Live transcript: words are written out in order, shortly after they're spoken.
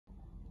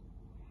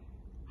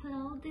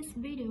this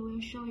video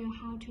will show you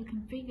how to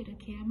configure the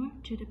camera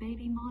to the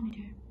baby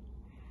monitor.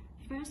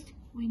 First,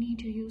 we need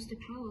to use the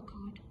power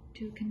cord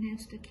to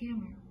connect the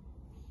camera.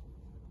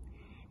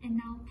 And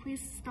now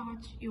please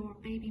start your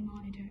baby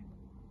monitor.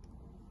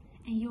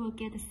 And you will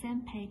get the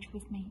same page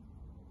with me.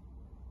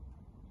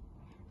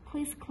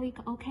 Please click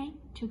OK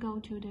to go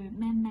to the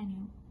main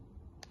menu.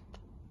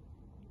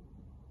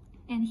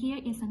 And here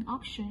is an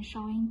option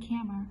showing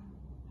camera.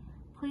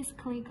 Please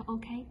click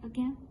OK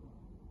again.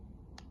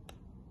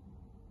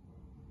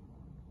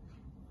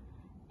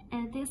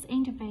 At this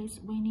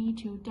interface, we need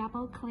to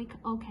double-click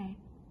OK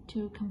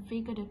to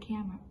configure the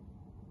camera.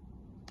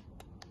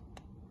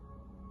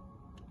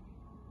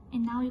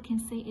 And now you can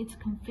see it's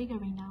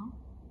configuring now.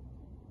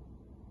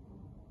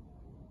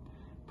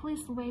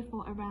 Please wait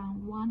for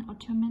around 1 or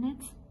 2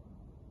 minutes.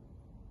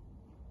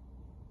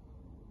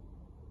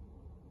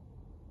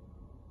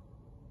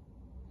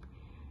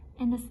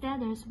 And the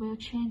status will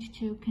change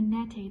to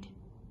connected.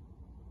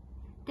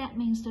 That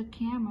means the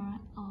camera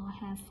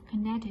has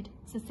connected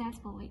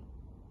successfully.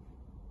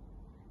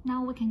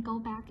 Now we can go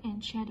back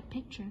and check the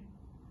picture.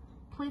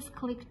 Please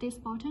click this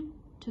button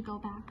to go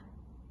back.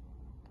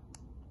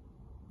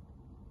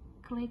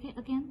 Click it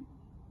again.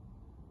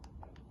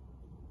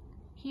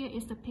 Here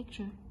is the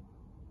picture.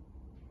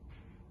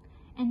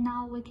 And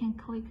now we can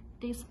click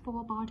these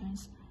 4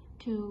 buttons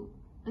to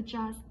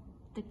adjust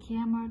the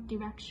camera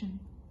direction.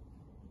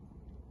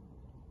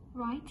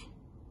 Right,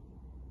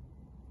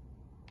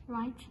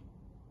 right,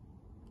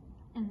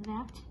 and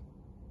left,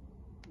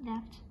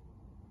 left,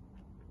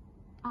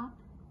 up,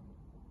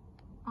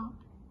 up,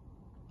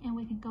 and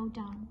we can go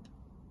down,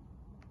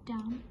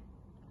 down.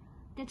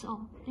 That's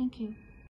all. Thank you.